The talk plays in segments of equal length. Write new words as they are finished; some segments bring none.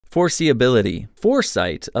Foreseeability,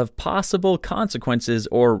 foresight of possible consequences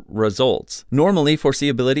or results. Normally,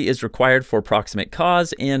 foreseeability is required for proximate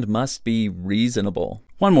cause and must be reasonable.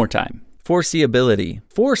 One more time. Foreseeability,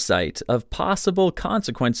 foresight of possible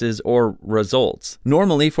consequences or results.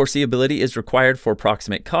 Normally, foreseeability is required for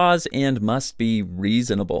proximate cause and must be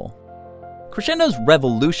reasonable. Crushенdo's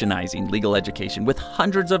revolutionizing legal education with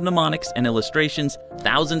hundreds of mnemonics and illustrations,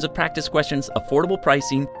 thousands of practice questions, affordable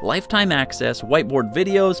pricing, lifetime access, whiteboard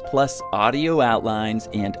videos, plus audio outlines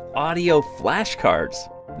and audio flashcards.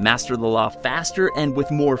 Master the law faster and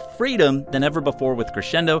with more freedom than ever before with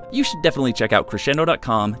Crushendo. You should definitely check out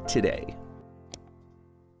crushendo.com today.